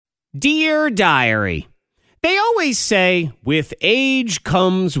Dear Diary, they always say, with age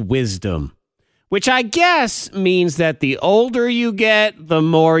comes wisdom, which I guess means that the older you get, the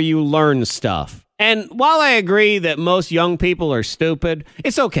more you learn stuff. And while I agree that most young people are stupid,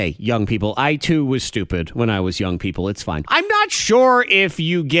 it's okay, young people. I too was stupid when I was young people. It's fine. I'm not sure if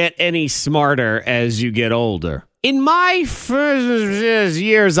you get any smarter as you get older. In my first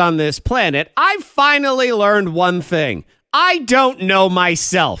years on this planet, I finally learned one thing. I don't know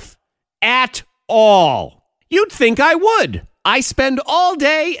myself. At all. You'd think I would. I spend all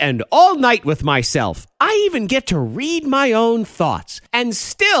day and all night with myself. I even get to read my own thoughts. And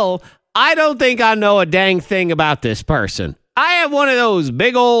still, I don't think I know a dang thing about this person. I have one of those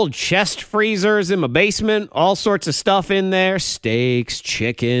big old chest freezers in my basement, all sorts of stuff in there, steaks,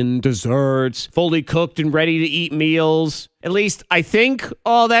 chicken, desserts, fully cooked and ready to eat meals. At least I think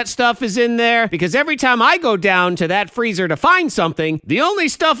all that stuff is in there, because every time I go down to that freezer to find something, the only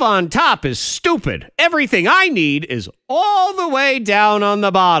stuff on top is stupid. Everything I need is all the way down on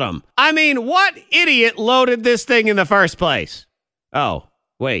the bottom. I mean, what idiot loaded this thing in the first place? Oh,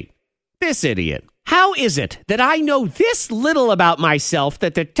 wait, this idiot. How is it that I know this little about myself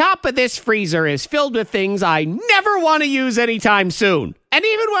that the top of this freezer is filled with things I never want to use anytime soon? And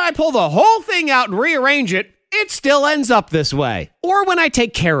even when I pull the whole thing out and rearrange it, it still ends up this way. Or when I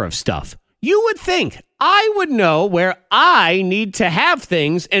take care of stuff. You would think I would know where I need to have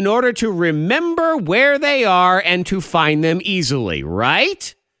things in order to remember where they are and to find them easily,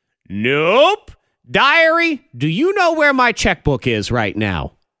 right? Nope. Diary, do you know where my checkbook is right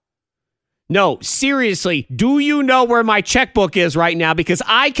now? No, seriously, do you know where my checkbook is right now? Because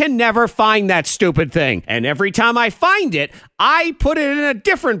I can never find that stupid thing. And every time I find it, I put it in a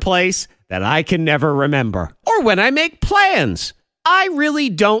different place that I can never remember. Or when I make plans. I really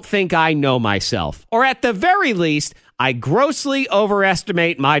don't think I know myself. Or at the very least, I grossly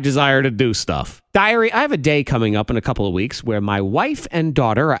overestimate my desire to do stuff. Diary, I have a day coming up in a couple of weeks where my wife and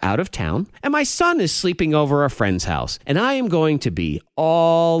daughter are out of town, and my son is sleeping over a friend's house, and I am going to be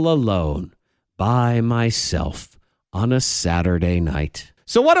all alone. By myself on a Saturday night.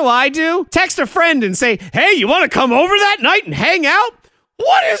 So what do? Text a friend and say, hey, you want to come over that night and hang out?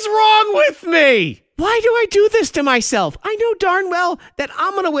 What is wrong with me? Why do I do this to myself? I know darn well that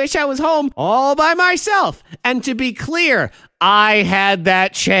I'm going to wish I was home all by myself. And to be clear, I had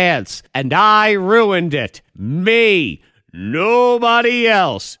that chance and I ruined it. Me, nobody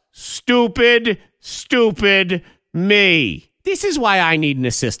else. Stupid me. This is why I need an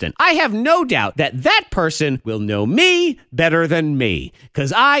assistant. I have no doubt that that person will know me better than me,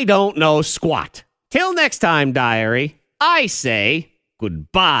 because I don't know squat. Till next time, Diary, I say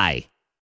goodbye.